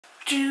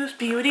Juice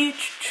Beauty,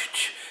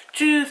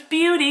 Juice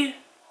Beauty.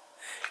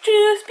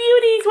 Juice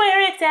Beauty's where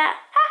it's at.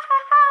 Ha ha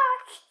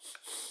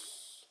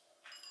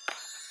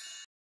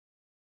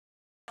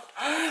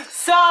ha.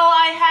 So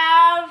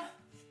I have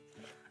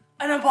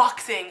an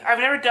unboxing. I've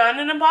never done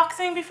an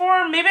unboxing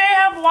before. Maybe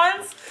I have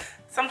once,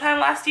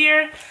 sometime last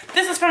year.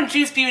 This is from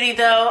Juice Beauty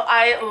though.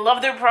 I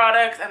love their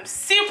products. I'm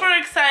super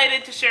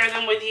excited to share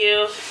them with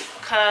you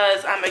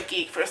because I'm a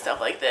geek for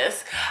stuff like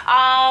this.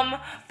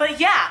 But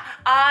yeah,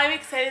 I'm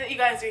excited that you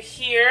guys are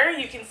here.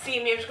 You can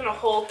see me. I'm just gonna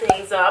hold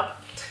things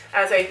up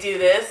as I do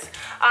this.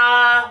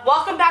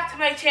 Welcome back to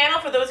my channel.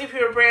 For those of you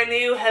who are brand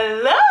new,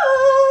 hello!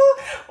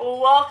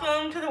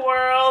 Welcome to the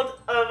world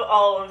of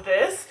all of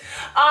this.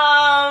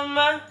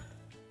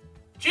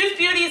 Juice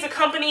Beauty is a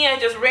company I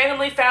just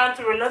randomly found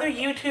through another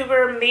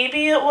YouTuber.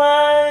 Maybe it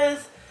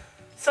was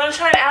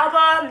Sunshine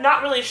Alba, I'm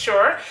not really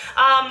sure.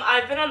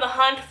 I've been on the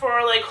hunt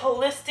for like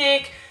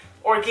holistic,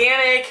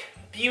 organic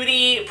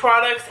beauty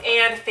products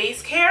and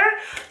face care,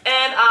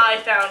 and I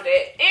found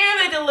it. And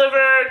they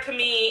delivered to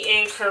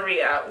me in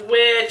Korea,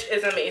 which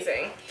is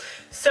amazing.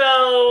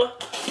 So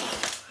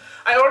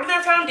I ordered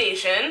their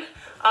foundation.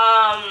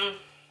 I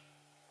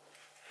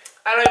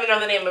don't even know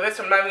the name of it,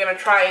 so I'm not even gonna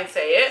try and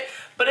say it.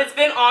 But it's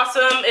been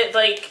awesome. It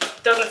like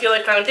doesn't feel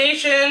like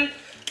foundation.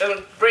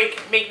 Doesn't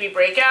make me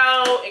break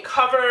out. It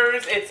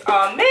covers. It's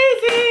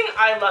amazing.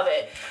 I love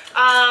it.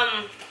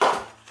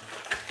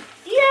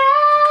 Yeah,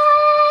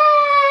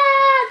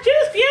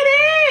 Juice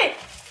Beauty.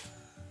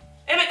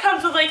 And it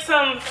comes with like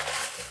some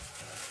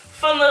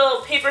fun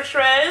little paper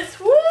shreds.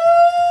 Woo!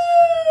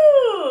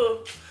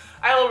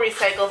 I will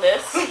recycle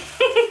this.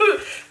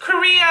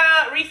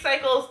 Korea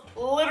recycles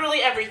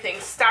literally everything.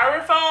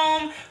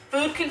 Styrofoam,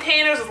 food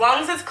containers, as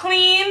long as it's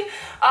clean,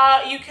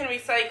 you can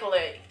recycle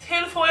it.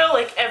 Tin foil,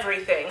 like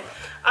everything.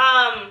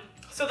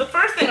 So the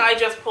first thing I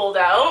just pulled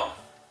out,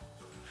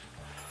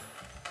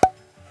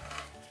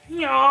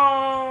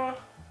 yeah,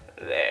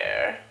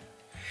 there.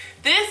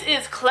 This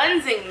is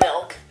cleansing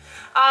milk.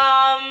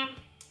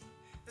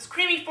 This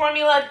creamy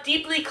formula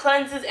deeply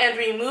cleanses and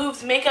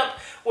removes makeup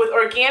with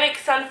organic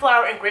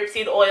sunflower and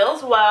grapeseed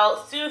oils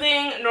while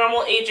soothing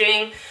normal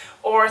aging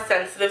or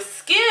sensitive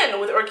skin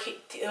with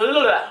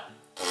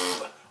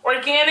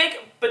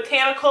organic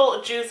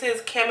botanical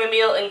juices,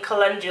 chamomile, and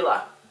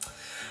calendula.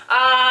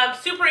 I'm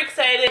super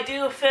excited. I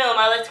do film.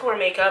 I like to wear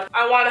makeup.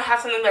 I want to have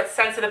something that's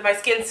sensitive. My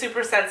skin's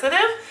super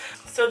sensitive.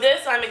 So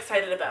this I'm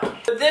excited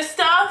about. This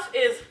stuff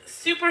is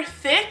super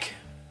thick.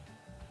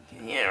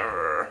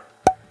 Yeah.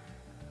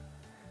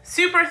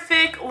 Super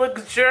thick,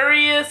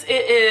 luxurious.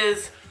 It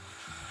is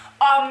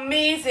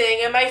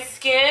amazing. And my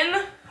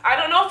skin, I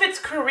don't know if it's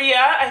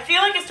Korea. I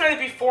feel like it started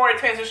before I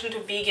transitioned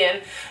to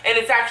vegan, and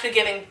it's actually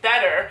getting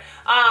better.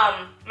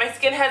 My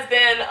skin has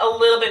been a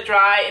little bit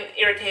dry and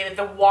irritated.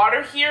 The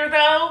water here,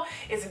 though,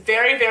 is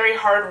very, very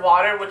hard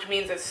water, which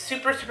means it's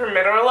super, super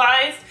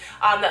mineralized.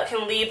 That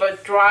can leave a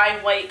dry,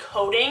 white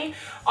coating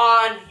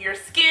on your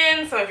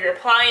skin, some of your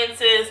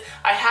appliances.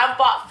 I have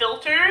bought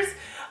filters,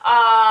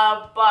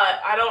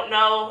 but I don't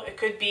know. It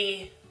could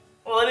be...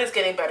 Well, it is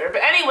getting better.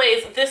 But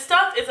anyways, this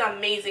stuff is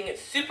amazing. It's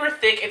super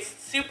thick. It's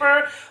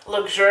super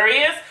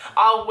luxurious.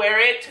 I'll wear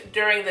it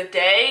during the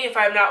day if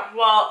I'm not,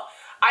 well,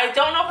 I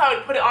don't know if I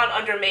would put it on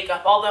under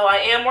makeup, although I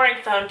am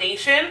wearing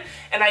foundation,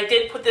 and I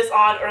did put this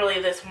on early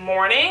this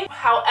morning.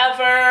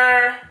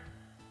 However,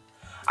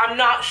 I'm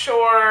not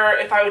sure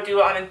if I would do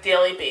it on a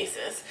daily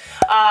basis.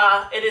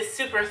 It is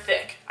super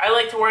thick. I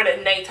like to wear it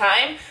at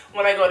nighttime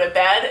when I go to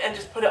bed and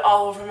just put it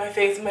all over my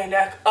face and my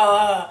neck.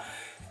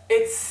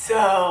 It's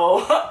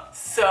so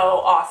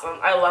awesome.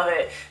 I love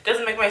it.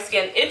 Doesn't make my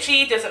skin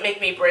itchy, doesn't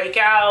make me break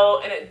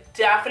out, and it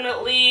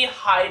definitely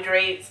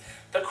hydrates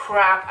the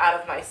crap out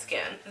of my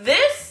skin.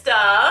 This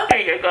stuff, there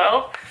you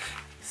go,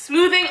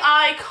 Smoothing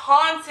Eye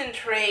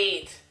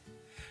Concentrate.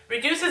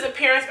 Reduces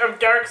appearance of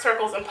dark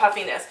circles and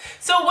puffiness.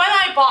 So when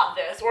I bought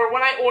this, or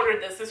when I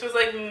ordered this, this was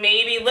like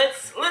maybe,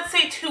 let's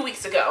say 2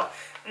 weeks ago.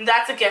 And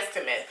that's a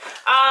guesstimate.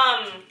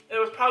 It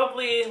was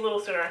probably a little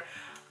sooner.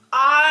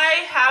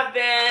 I have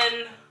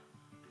been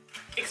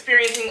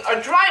experiencing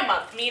a dry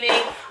month,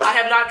 meaning I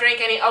have not drank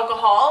any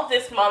alcohol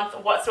this month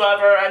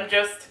whatsoever. I'm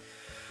just,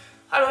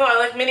 I don't know, I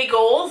like mini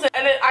goals,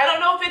 and I don't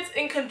know if it's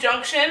in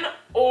conjunction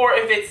or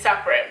if it's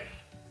separate.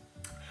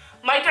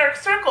 My dark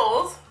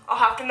circles, I'll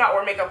have to not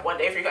wear makeup one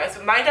day for you guys,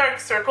 but my dark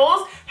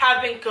circles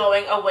have been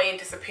going away and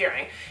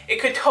disappearing. It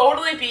could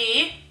totally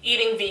be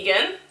eating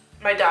vegan,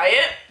 my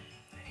diet,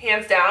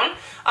 hands down.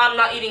 I'm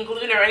not eating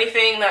gluten or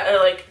anything that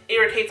like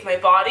irritates my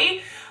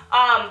body.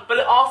 But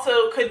it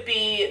also could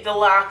be the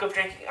lack of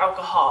drinking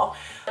alcohol.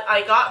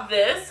 I got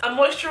this, a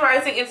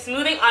moisturizing and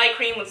smoothing eye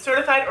cream with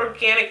certified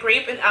organic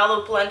grape and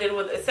aloe blended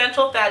with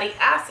essential fatty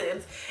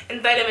acids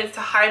and vitamins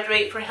to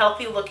hydrate for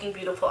healthy looking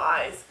beautiful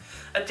eyes.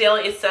 A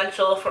daily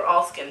essential for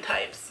all skin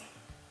types.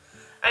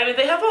 I mean,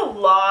 they have a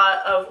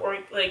lot of,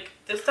 like,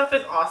 this stuff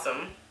is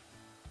awesome.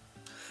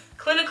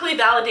 Clinically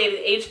validated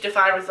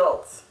age-defy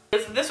results.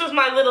 This was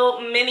my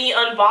little mini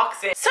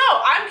unboxing. So,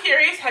 I'm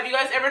curious, have you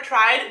guys ever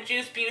tried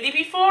Juice Beauty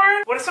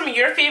before? What are some of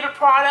your favorite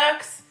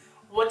products?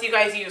 what do you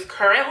guys use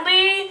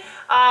currently?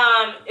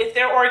 If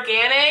they're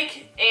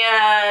organic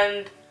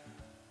and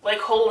like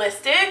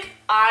holistic,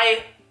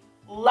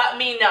 let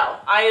me know.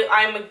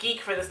 I'm a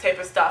geek for this type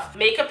of stuff.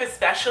 Makeup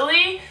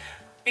especially,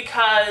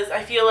 because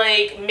I feel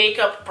like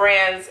makeup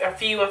brands are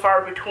few and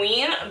far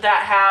between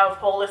that have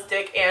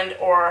holistic and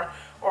or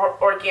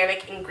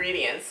organic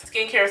ingredients.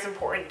 Skincare is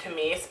important to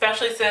me,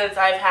 especially since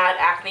I've had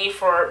acne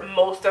for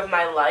most of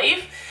my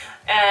life,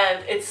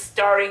 and it's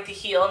starting to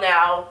heal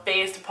now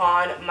based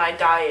upon my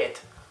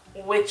diet,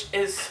 which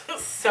is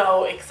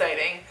so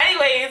exciting.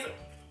 Anyways,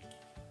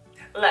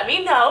 let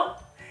me know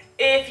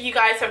if you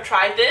guys have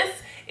tried this,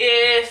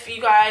 if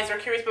you guys are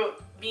curious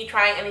about me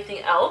trying anything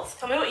else.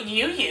 Tell me what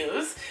you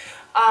use.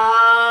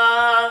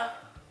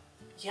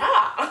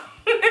 Yeah.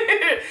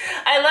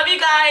 I love you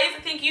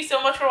guys. Thank you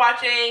so much for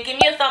watching. Give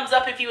me a thumbs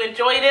up if you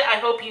enjoyed it. I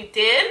hope you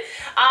did.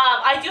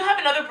 I do have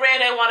another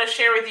brand I want to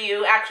share with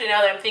you. Actually,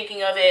 now that I'm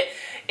thinking of it,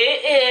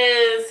 it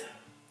is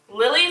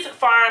Lily's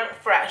Farm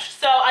Fresh.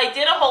 So I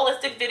did a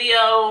holistic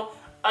video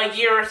a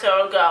year or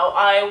so ago.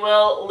 I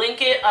will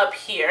link it up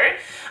here.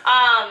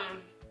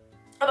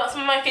 About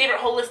some of my favorite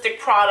holistic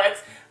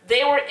products.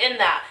 They were in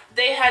that.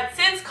 They had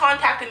since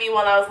contacted me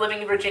when I was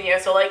living in Virginia,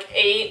 so like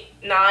 8,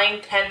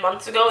 9, 10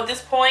 months ago at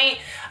this point.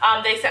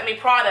 They sent me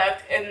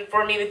product and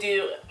for me to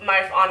do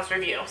my honest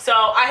review. So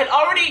I had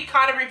already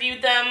kind of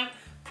reviewed them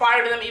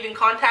prior to them even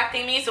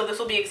contacting me, so this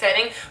will be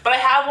exciting. But I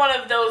have one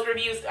of those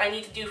reviews I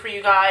need to do for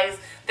you guys.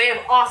 They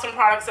have awesome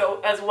products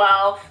as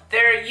well.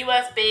 They're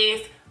US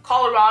based,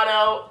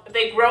 Colorado.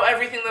 They grow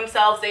everything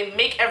themselves. They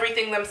make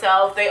everything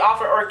themselves. They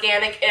offer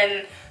organic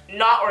and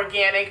not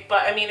organic,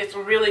 but I mean it's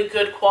really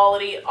good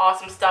quality,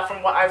 awesome stuff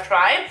from what I've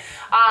tried.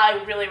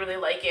 I really, really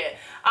like it.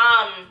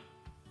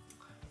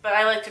 But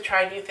I like to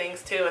try new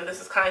things too, and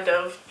this is kind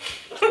of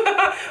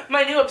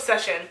my new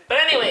obsession. But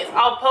anyways,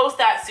 I'll post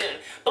that soon.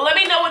 But let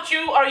me know what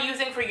you are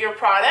using for your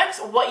products,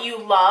 what you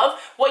love,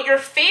 what your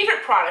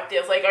favorite product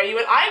is. Like, are you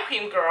an eye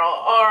cream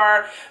girl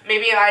or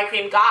maybe an eye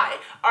cream guy?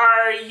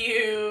 Are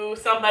you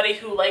somebody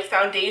who likes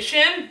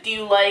foundation? Do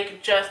you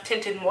like just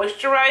tinted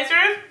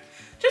moisturizers?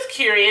 Just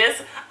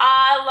curious.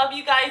 I love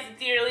you guys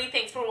dearly.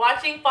 Thanks for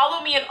watching.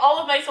 Follow me on all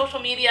of my social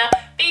media,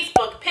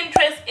 Facebook,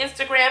 Pinterest,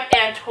 Instagram,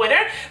 and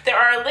Twitter. There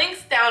are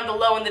links down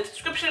below in the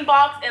description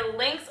box and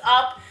links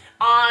up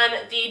on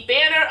the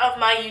banner of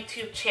my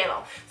YouTube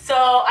channel. So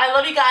I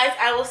love you guys.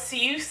 I will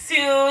see you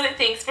soon.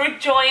 Thanks for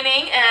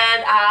joining,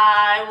 and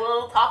I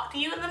will talk to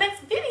you in the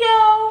next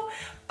video.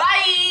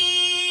 Bye!